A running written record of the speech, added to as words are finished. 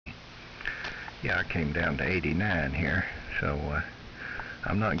Yeah, I came down to 89 here, so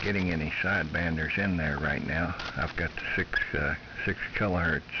I'm not getting any sidebanders in there right now. I've got the 6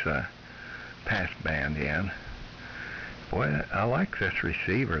 kilohertz passband in. Boy, I like this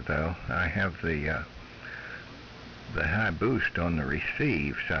receiver though. I have the high boost on the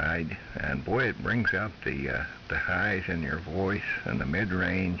receive side, and boy, it brings out the highs in your voice and the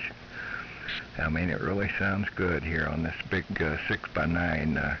mid-range. I mean, it really sounds good here on this big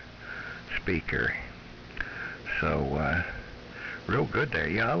 6x9 speaker. So real good there.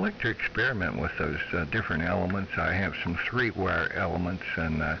 Yeah, I like to experiment with those different elements. I have some 3-wire elements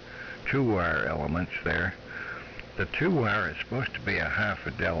and 2-wire elements there. The 2-wire is supposed to be a high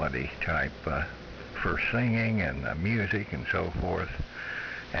fidelity type for singing and music and so forth.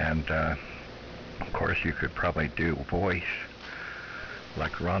 And of course you could probably do voice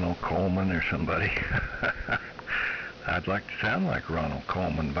like Ronald Coleman or somebody. I'd like to sound like Ronald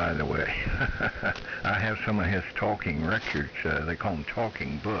Coleman, by the way. I have some of his talking records. They call them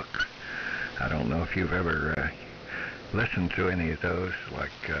talking books. I don't know if you've ever listened to any of those,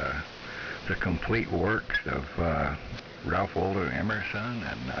 like the complete works of Ralph Waldo Emerson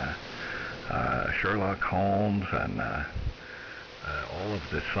and Sherlock Holmes and all of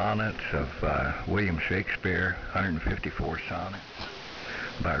the sonnets of William Shakespeare, 154 sonnets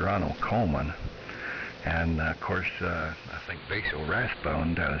by Ronald Coleman. And of course, I think Basil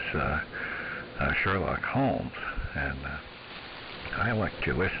Rathbone does Sherlock Holmes. And I like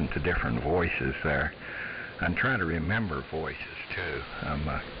to listen to different voices there and try to remember voices too.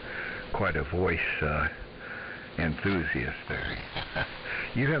 I'm quite a voice enthusiast there.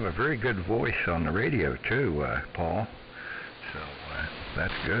 You have a very good voice on the radio too, Paul. So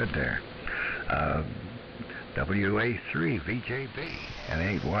that's good there. WA3VJB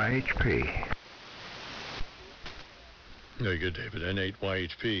and N8YHP. Very good, David.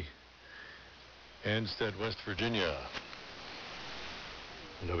 N8YHP. Anstead, West Virginia.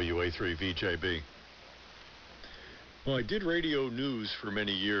 WA3VJB. Well, I did radio news for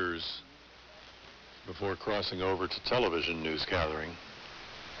many years before crossing over to television news gathering.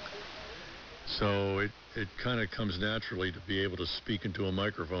 So it kind of comes naturally to be able to speak into a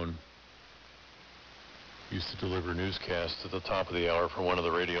microphone. Used to deliver newscasts at the top of the hour for one of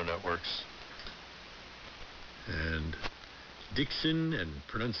the radio networks. And diction and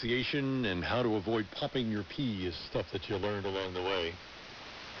pronunciation and how to avoid popping your P is stuff that you learned along the way.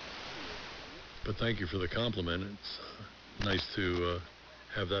 But thank you for the compliment. It's nice to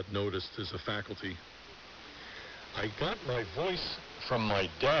have that noticed as a faculty. I got my voice from my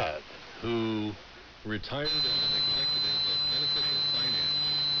dad, who retired as an executive of beneficial finance.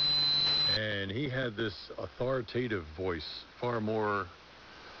 And he had this authoritative voice, far more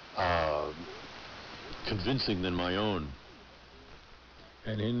convincing than my own.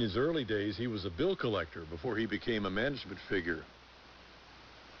 And in his early days, he was a bill collector before he became a management figure.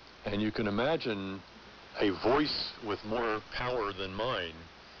 And you can imagine a voice with more power than mine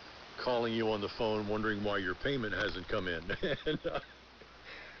calling you on the phone wondering why your payment hasn't come in. And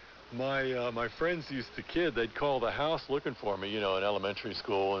my friends used to kid, they'd call the house looking for me, you know, in elementary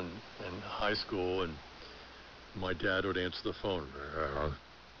school and high school, and my dad would answer the phone.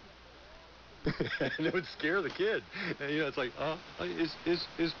 And it would scare the kid. And, you know, it's like,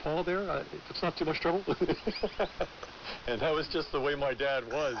 is Paul there? If it's not too much trouble. And that was just the way my dad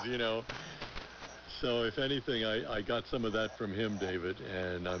was, you know. So if anything, I got some of that from him, David,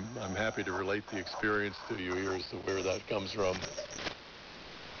 and I'm happy to relate the experience to you here as to where that comes from.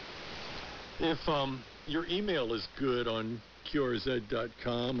 If your email is good on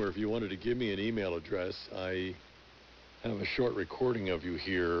QRZ.com, or if you wanted to give me an email address, I have a short recording of you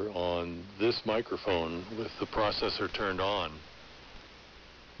here on this microphone with the processor turned on.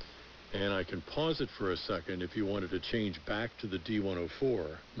 And I can pause it for a second if you wanted to change back to the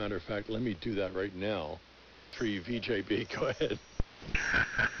D104. Matter of fact, let me do that right now. 3VJB, go ahead.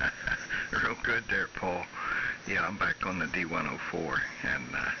 Real good there, Paul. Yeah, I'm back on the D104.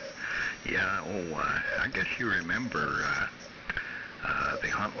 And, yeah, I guess you remember the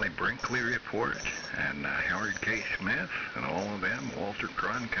Huntley-Brinkley report and Howard K. Smith and all of them, Walter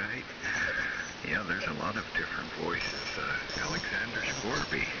Cronkite. Yeah, there's a lot of different voices. Alexander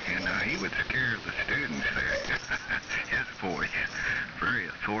Scorby, and he would scare the students there. His voice, very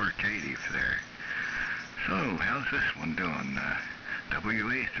authoritative there. So, how's this one doing?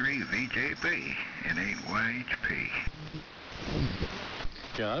 WA3VJB and N8YHP.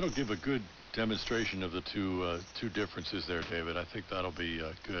 Yeah, that'll give a good demonstration of the two differences there, David. I think that'll be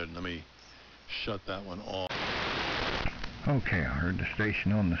good. Let me shut that one off. Okay, I heard the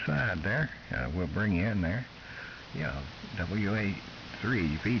station on the side there. We'll bring you in there. Yeah, WA3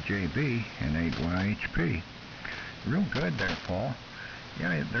 WA3VJB N8YHP. Real good there, Paul.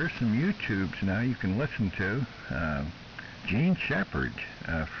 Yeah, there's some YouTubes now you can listen to. Gene Shepard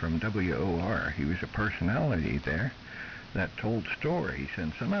from WOR. He was a personality there that told stories,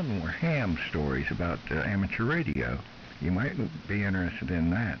 and some of them were ham stories about amateur radio. You might be interested in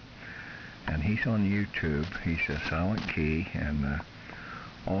that. And he's on YouTube. He's a Silent Key, and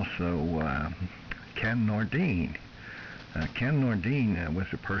also Ken Nordine. Ken Nordine was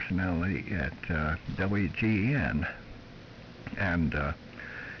a personality at WGN, and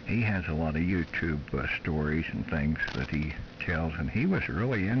he has a lot of YouTube stories and things that he tells, and he was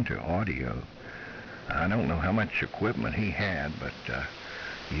really into audio. I don't know how much equipment he had, but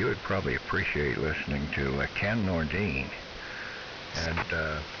you would probably appreciate listening to Ken Nordine. And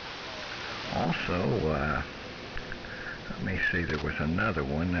also, let me see, there was another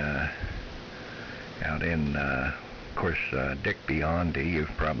one out in, of course, Dick Biondi.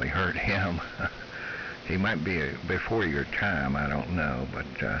 You've probably heard him. He might be before your time, I don't know, but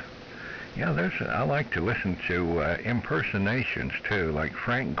yeah, I like to listen to impersonations too, like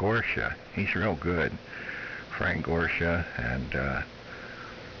Frank Gorsha. He's real good. Frank Gorsha, and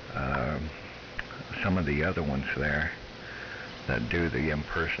some of the other ones there that do the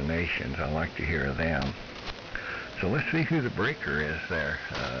impersonations. I like to hear them. So let's see who the breaker is there.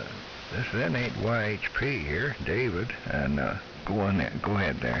 This is N8YHP here, David, and go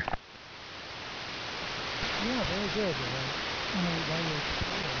ahead there. Yeah, very good.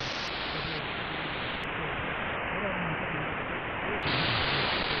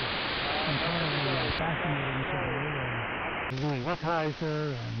 Louis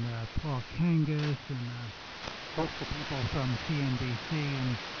Wickheiser and Paul Kangas and lots of people from CNBC,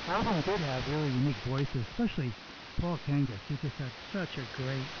 and all of them did have really unique voices, especially Paul Kangas. He just had such a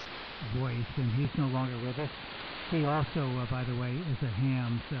great voice, and he's no longer with us. He also, by the way, is a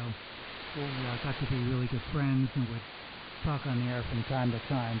ham, so we got to be really good friends and would talk on the air from time to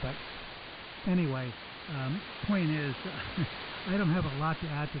time. But anyway, point is, I don't have a lot to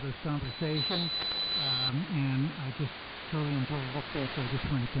add to this conversation, and I just totally enjoyed it, so I just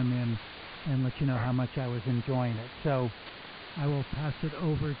wanted to come in and let you know how much I was enjoying it. So I will pass it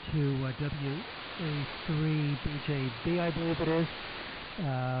over to WA3BJB, I believe it is.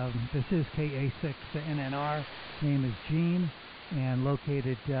 This is KA6NNR. Name is Gene, and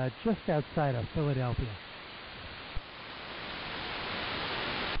located just outside of Philadelphia.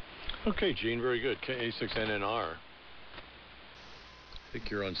 Okay, Gene, very good. KA6NNR. I think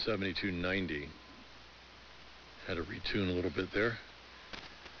you're on 7290. Had to retune a little bit there.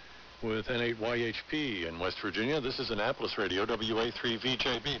 With N8YHP in West Virginia, this is Annapolis Radio,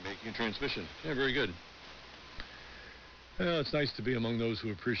 WA3VJB, making a transmission. Yeah, very good. Well, it's nice to be among those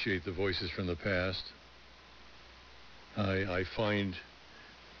who appreciate the voices from the past. I find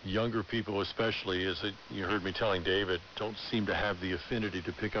younger people especially, as you heard me telling David, don't seem to have the affinity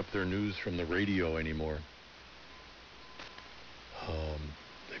to pick up their news from the radio anymore.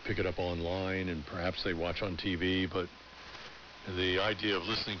 They pick it up online, and perhaps they watch on TV, but the idea of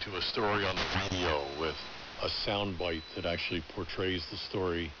listening to a story on the radio with a soundbite that actually portrays the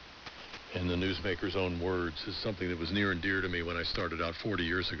story in the newsmaker's own words is something that was near and dear to me when I started out 40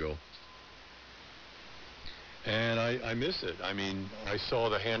 years ago. And I miss it. I mean, I saw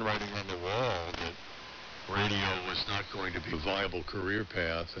the handwriting on the wall that radio was not going to be a viable career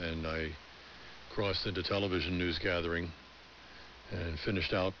path, and I crossed into television news gathering and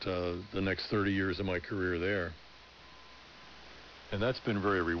finished out the next 30 years of my career there. And that's been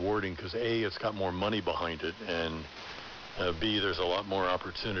very rewarding because A, it's got more money behind it, and B, there's a lot more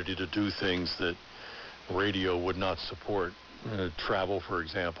opportunity to do things that radio would not support. Travel, for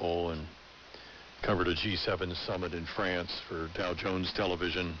example, and covered a G7 summit in France for Dow Jones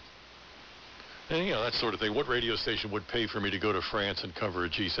Television. And, you know, that sort of thing. What radio station would pay for me to go to France and cover a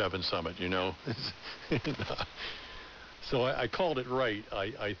G7 summit, you know? So I called it right,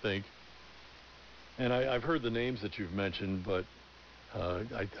 I think. And I've heard the names that you've mentioned, but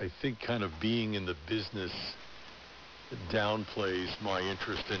I think kind of being in the business downplays my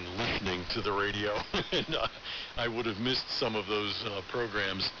interest in listening to the radio. And I would have missed some of those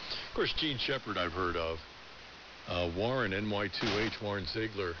programs. Of course, Gene Shepard I've heard of. Warren, NY2H, Warren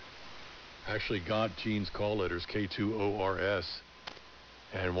Ziegler, actually got Gene's call letters, K2ORS.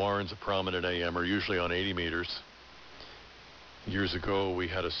 And Warren's a prominent AMer, usually on 80 meters. Years ago, we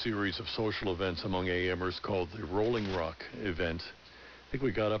had a series of social events among AMers called the Rolling Rock event. I think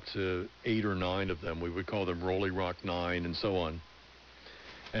we got up to 8 or 9 of them. We would call them Rolling Rock 9 and so on.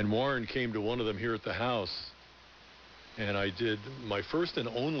 And Warren came to one of them here at the house, and I did my first and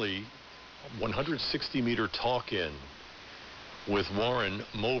only 160-meter talk-in with Warren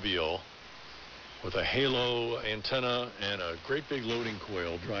Mobile with a halo antenna and a great big loading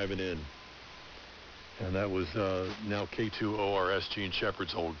coil driving in. And that was now K2ORS, Gene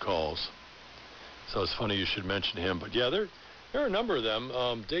Shepard's old calls. So it's funny you should mention him. But yeah, there are a number of them.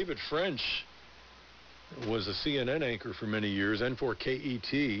 David French was a CNN anchor for many years,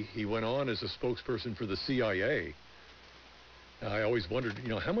 N4KET. He went on as a spokesperson for the CIA. I always wondered,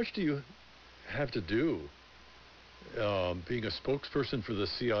 how much do you have to do being a spokesperson for the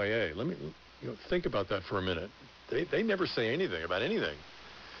CIA? Let me think about that for a minute. They never say anything about anything.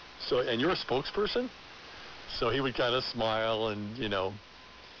 So, and you're a spokesperson? So he would kind of smile, and,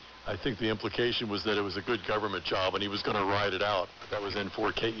 I think the implication was that it was a good government job and he was going to ride it out. That was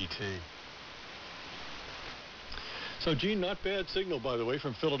N4KET. So, Gene, not bad signal, by the way,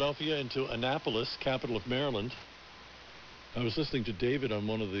 from Philadelphia into Annapolis, capital of Maryland. I was listening to David on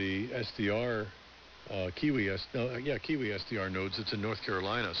one of the SDR, KiwiSDR nodes. It's in North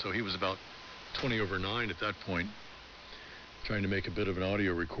Carolina, so he was about 20 over 9 at that point, trying to make a bit of an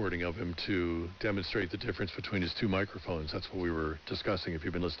audio recording of him to demonstrate the difference between his two microphones. That's what we were discussing, if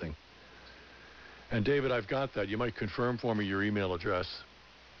you've been listening. And David, I've got that. You might confirm for me your email address,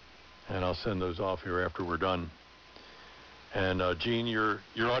 and I'll send those off here after we're done. And Gene, your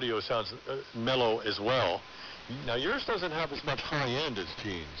audio sounds mellow as well. Now yours doesn't have as much high end as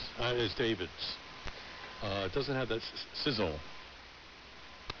Gene's, as David's. It doesn't have that sizzle.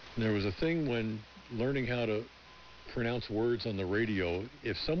 And there was a thing when learning how to pronounce words on the radio,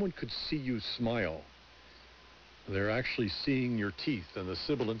 if someone could see you smile, they're actually seeing your teeth and the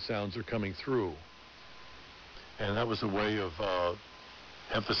sibilant sounds are coming through. And that was a way of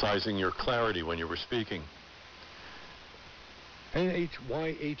emphasizing your clarity when you were speaking.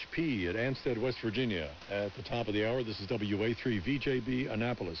 N8YHP at Ansted, West Virginia. At the top of the hour, this is WA3VJB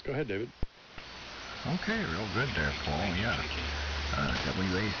Annapolis. Go ahead, David. Okay, real good there, Paul. Yeah.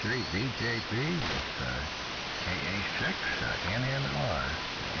 WA3VJB with KA6NNR,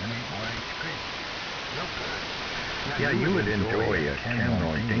 N8YHP. Real good. Yeah, you would enjoy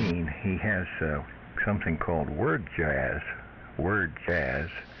Kenwood. He has something called Word Jazz,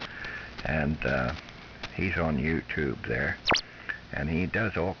 and he's on YouTube there. And he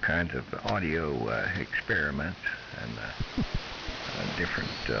does all kinds of audio experiments and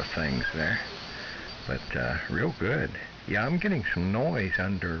different things there. But real good. Yeah, I'm getting some noise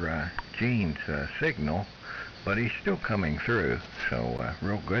under Gene's signal, but he's still coming through. So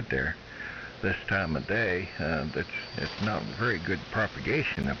real good there. This time of day, it's not very good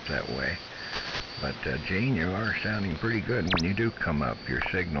propagation up that way. But Gene, you are sounding pretty good when you do come up, your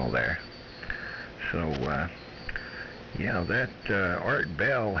signal there. So yeah, that Art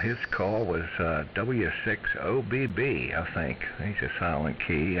Bell, his call was W6OBB, I think. He's a silent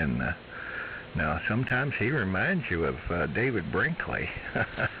key, and now sometimes he reminds you of David Brinkley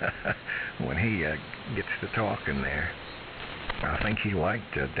when he gets to talking there. I think he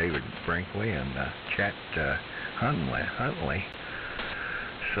liked David Brinkley and Chet Huntley.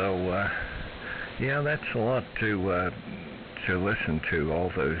 So yeah, that's a lot to listen to, all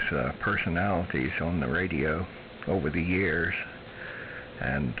those personalities on the radio over the years,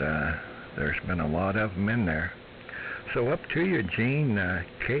 and there's been a lot of them in there. So up to you, Gene.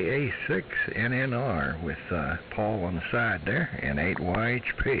 KA6NNR with Paul on the side there,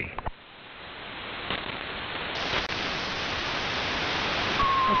 N8YHP.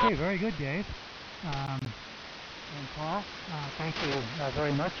 Okay, very good, Dave. And Paul, thank you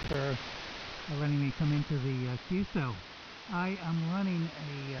very much for letting me come into the QSO. I am running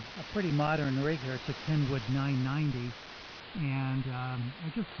a pretty modern rig here. It's a Kenwood 990, and I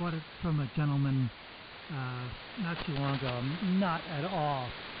just bought it from a gentleman not too long ago. I'm not at all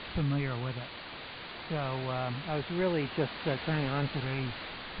familiar with it. So I was really just turning on today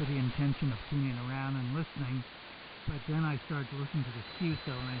with the intention of tuning around and listening, but then I started to listen to the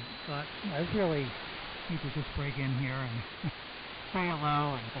QSO, and I thought I really need to just break in here and say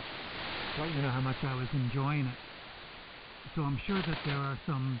hello and just let you know how much I was enjoying it. So I'm sure that there are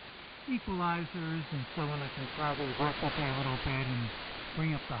some equalizers and so on that can probably work up there a little bit and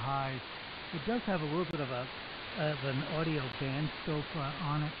bring up the highs. It does have a little bit of an audio band scope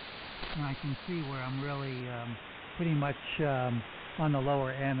on it, and I can see where I'm really pretty much on the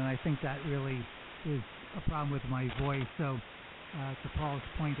lower end, and I think that really is a problem with my voice. So to Paul's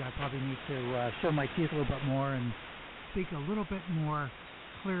point, I probably need to show my teeth a little bit more and speak a little bit more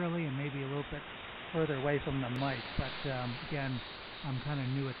clearly and maybe a little bit further away from the mic, but again, I'm kind of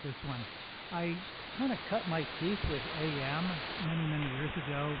new at this one. I kind of cut my teeth with AM many years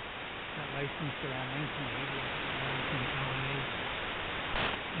ago. Got licensed around 1980 in LA,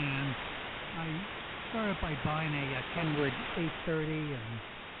 and I started by buying a Kenwood 830 and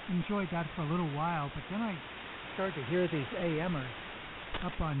enjoyed that for a little while, but then I started to hear these AMers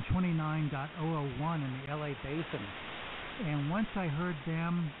up on 29.001 in the LA basin, and once I heard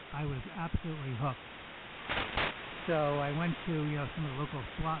them, I was absolutely hooked. So I went to some of the local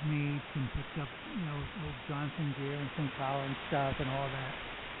swap meets and picked up old Johnson gear and St. Collins stuff and all that,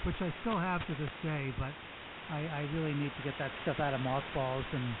 which I still have to this day, but I really need to get that stuff out of mothballs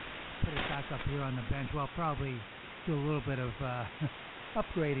and put it back up here on the bench. Well, I'll probably do a little bit of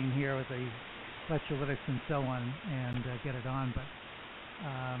upgrading here with the electrolytics and so on, and get it on. But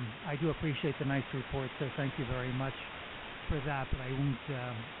I do appreciate the nice report, so thank you very much for that. But I won't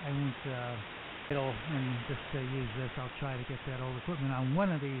idle and just use this. I'll try to get that old equipment on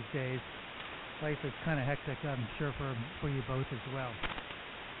one of these days. Life is kind of hectic, I'm sure, for you both as well.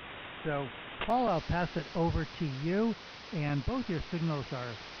 So, Paul, I'll pass it over to you, and both your signals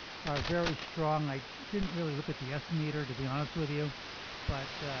are very strong. I didn't really look at the S-meter, to be honest with you, but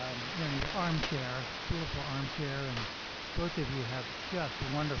your armchair, beautiful armchair, and both of you have just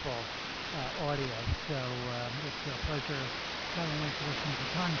wonderful audio. So it's a pleasure not only to listen to the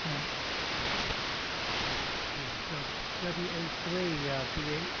content. So WA3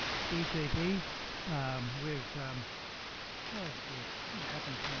 BJB with let's see, what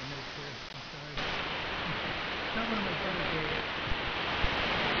happened to my notes here? I'm sorry. Not one of my better days.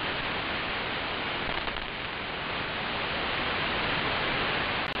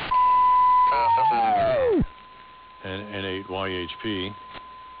 And N8YHP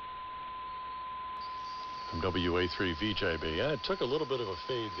from WA3 VJB. Yeah, it took a little bit of a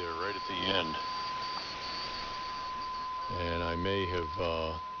fade there right at the end. And I may have,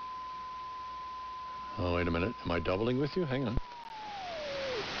 oh, wait a minute. Am I doubling with you? Hang on.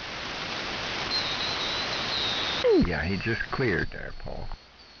 Yeah, he just cleared there, Paul.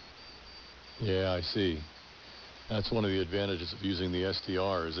 Yeah, I see. That's one of the advantages of using the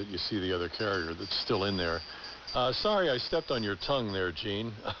SDR, is that you see the other carrier that's still in there. Sorry, I stepped on your tongue there,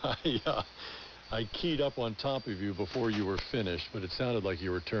 Gene. I keyed up on top of you before you were finished, but it sounded like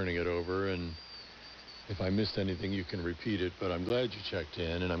you were turning it over, and if I missed anything, you can repeat it, but I'm glad you checked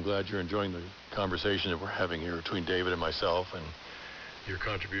in, and I'm glad you're enjoying the conversation that we're having here between David and myself, and your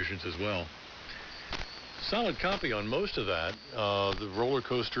contributions as well. Solid copy on most of that. The roller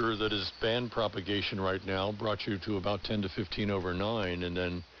coaster that is band propagation right now brought you to about 10 to 15 over 9, and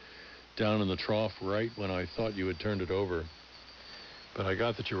then down in the trough right when I thought you had turned it over. But I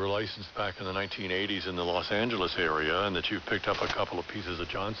got that you were licensed back in the 1980s in the Los Angeles area, and that you've picked up a couple of pieces of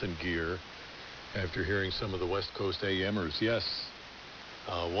Johnson gear after hearing some of the West Coast AMers. Yes,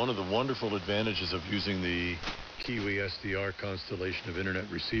 one of the wonderful advantages of using the KiwiSDR constellation of internet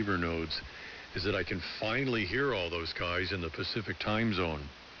receiver nodes is that I can finally hear all those guys in the Pacific time zone.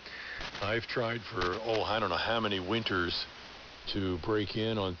 I've tried for, I don't know how many winters to break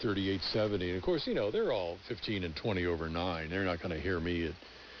in on 3870. And of course, they're all 15 and 20 over 9. They're not going to hear me at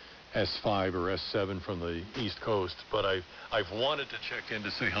S5 or S7 from the East Coast, but I've wanted to check in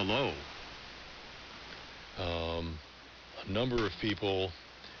to say hello. A number of people,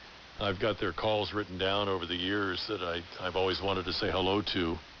 I've got their calls written down over the years that I've always wanted to say hello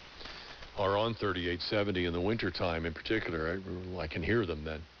to, are on 3870 in the wintertime in particular. I can hear them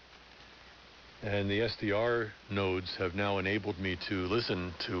then. And the SDR nodes have now enabled me to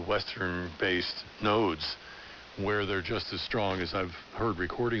listen to Western-based nodes where they're just as strong as I've heard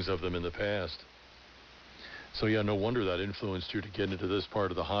recordings of them in the past. So yeah, no wonder that influenced you to get into this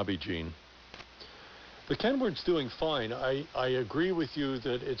part of the hobby, Gene. The Kenwood's doing fine. I agree with you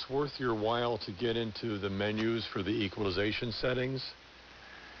that it's worth your while to get into the menus for the equalization settings.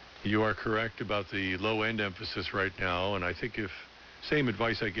 You are correct about the low-end emphasis right now, and I think same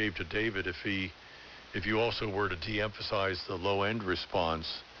advice I gave to David, if you also were to de-emphasize the low-end response,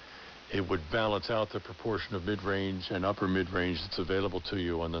 it would balance out the proportion of mid-range and upper mid-range that's available to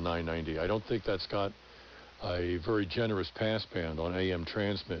you on the 990. I don't think that's got a very generous passband on AM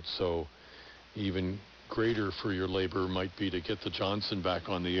transmit, so even greater for your labor might be to get the Johnson back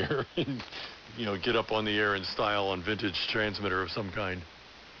on the air and get up on the air in style on vintage transmitter of some kind.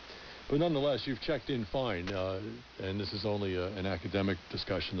 But nonetheless, you've checked in fine, and this is only an academic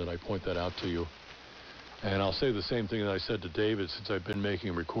discussion that I point that out to you. And I'll say the same thing that I said to David, since I've been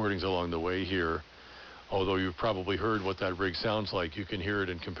making recordings along the way here. Although you've probably heard what that rig sounds like, you can hear it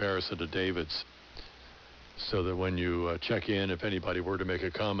in comparison to David's. So that when you check in, if anybody were to make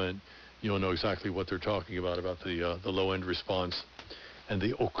a comment, you'll know exactly what they're talking about the low-end response and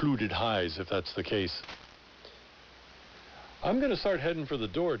the occluded highs, if that's the case. I'm going to start heading for the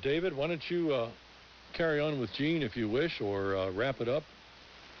door. David, why don't you carry on with Gene if you wish, or wrap it up?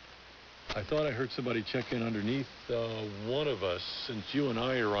 I thought I heard somebody check in underneath one of us, since you and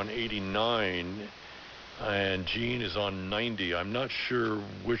I are on 89 and Gene is on 90. I'm not sure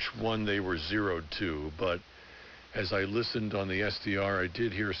which one they were zeroed to, but as I listened on the SDR, I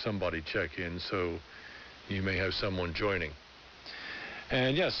did hear somebody check in, so you may have someone joining.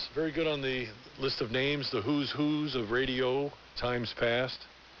 And yes, very good on the list of names, the who's of radio, times past.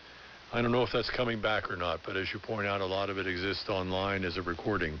 I don't know if that's coming back or not, but as you point out, a lot of it exists online as a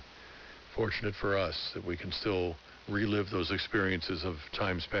recording. Fortunate for us that we can still relive those experiences of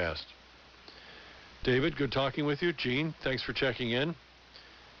times past. David, good talking with you. Gene, thanks for checking in.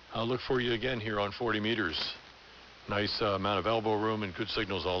 I'll look for you again here on 40 meters. Nice amount of elbow room and good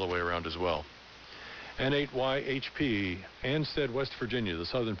signals all the way around as well. N8YHP, Anstead, West Virginia, the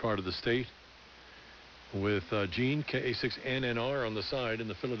southern part of the state, with Gene, KA6NNR on the side in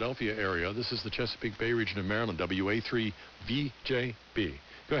the Philadelphia area. This is the Chesapeake Bay region of Maryland, WA3VJB.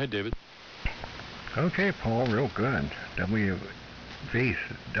 Go ahead, David. Okay, Paul, real good.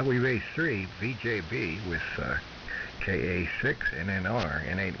 WA3VJB with KA6NNR,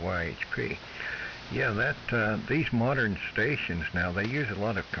 N8YHP. Yeah, these modern stations now, they use a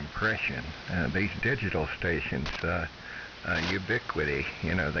lot of compression. These digital stations, ubiquity,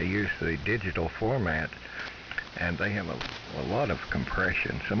 they use the digital format, and they have a lot of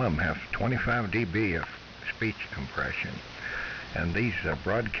compression. Some of them have 25 dB of speech compression. And these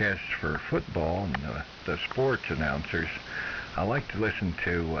broadcasts for football and the sports announcers, I like to listen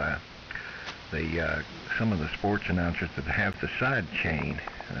to some of the sports announcers that have the side chain.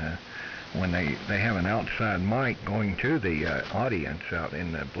 When they have an outside mic going to the audience out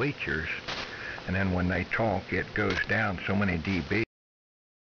in the bleachers, and then when they talk, it goes down so many dB.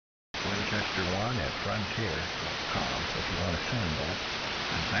 Winchester 1 at frontier.com if you want to send that.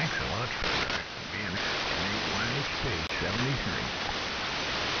 And thanks a lot for being N8YHP 73.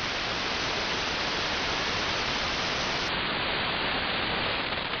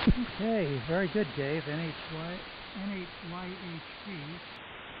 Okay, very good, Dave. N8YHP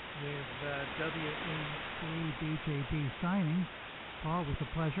with WA3BJB signing. Paul, it was a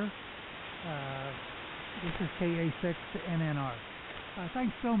pleasure. This is KA6NNR.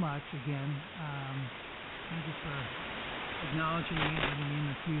 Thanks so much again. Thank you for acknowledging me. I didn't mean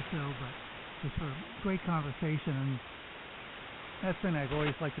to do so, but just for a great conversation. And that's the thing I've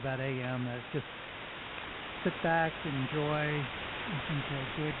always liked about AM, that just sit back, enjoy, listen to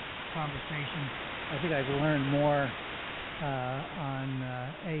good conversation. I think I've learned more on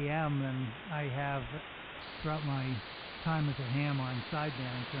AM than I have throughout my time as a ham on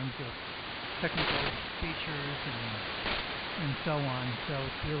sideband in terms of technical features and so on. So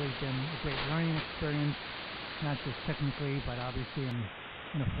it's really been a great learning experience, not just technically, but obviously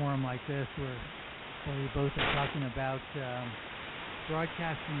in a forum like this where we both are talking about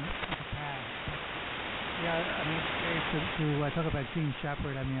broadcasting of the past. Yeah, I mean, to talk about Gene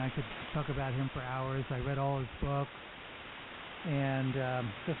Shepard, I mean, I could talk about him for hours. I read all his books, and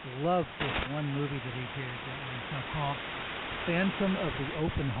just loved this one movie that he did that was called Phantom of the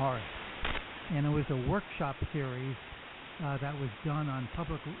Open Hearth. And it was a workshop series that was done on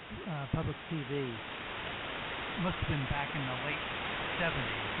public TV. Must have been back in the late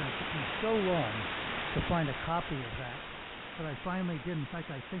 70s. And it took me so long to find a copy of that, but I finally did. In fact,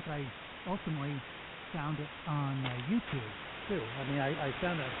 I think I ultimately found it on YouTube too. I mean, I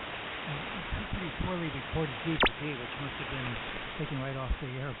found a pretty poorly recorded DVD, which must have been taken right off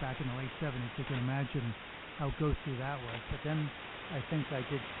the air back in the late 70s. You can imagine how ghostly that was. But then I think I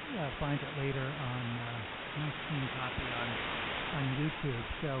did find it later on nice clean copy on YouTube.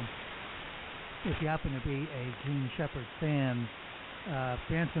 So if you happen to be a Gene Shepard fan,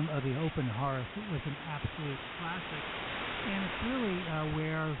 Phantom of the Open Hearth was an absolute classic, and it's really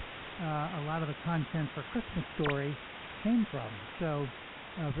where a lot of the content for Christmas Story came from. So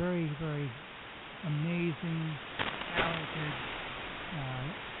a very, very amazing, talented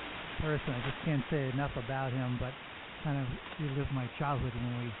person. I just can't say enough about him, but kind of relived my childhood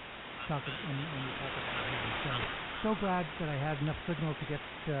when you talk about him. So glad that I had enough signal to get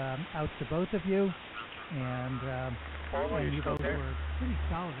out to both of you, and you both were pretty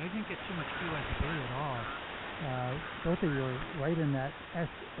solid. I didn't get too much QSB at all. Both of you were right in that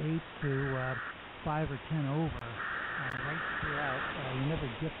S8 to 5 or 10 over, right throughout. You never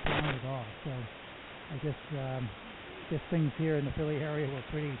dipped down at all. So I guess things here in the Philly area were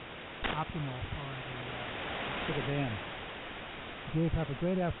pretty optimal for the band. Dave, have a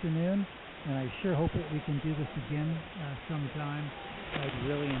great afternoon, and I sure hope that we can do this again sometime. I'd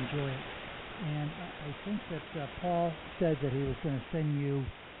really enjoy it. And I think that Paul said that he was going to send you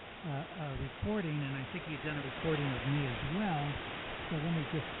a recording, and I think he's done a recording of me as well. So let me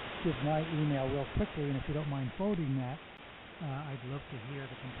just give my email real quickly, and if you don't mind forwarding that, I'd love to hear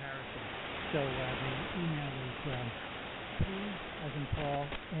the comparison. So the email is P as in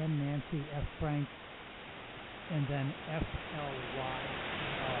Paul, N Nancy, F Frank, and then FLY,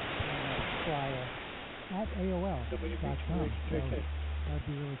 flyer, at AOL.com. So that'd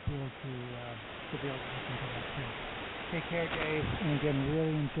be really cool to be able to listen to that too. Take care, Dave, and again,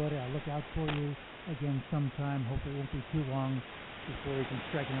 really enjoyed it. I'll look out for you again sometime. Hopefully it won't be too long before we can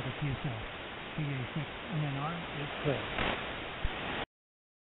strike another fuse off. KA6NNR is clear.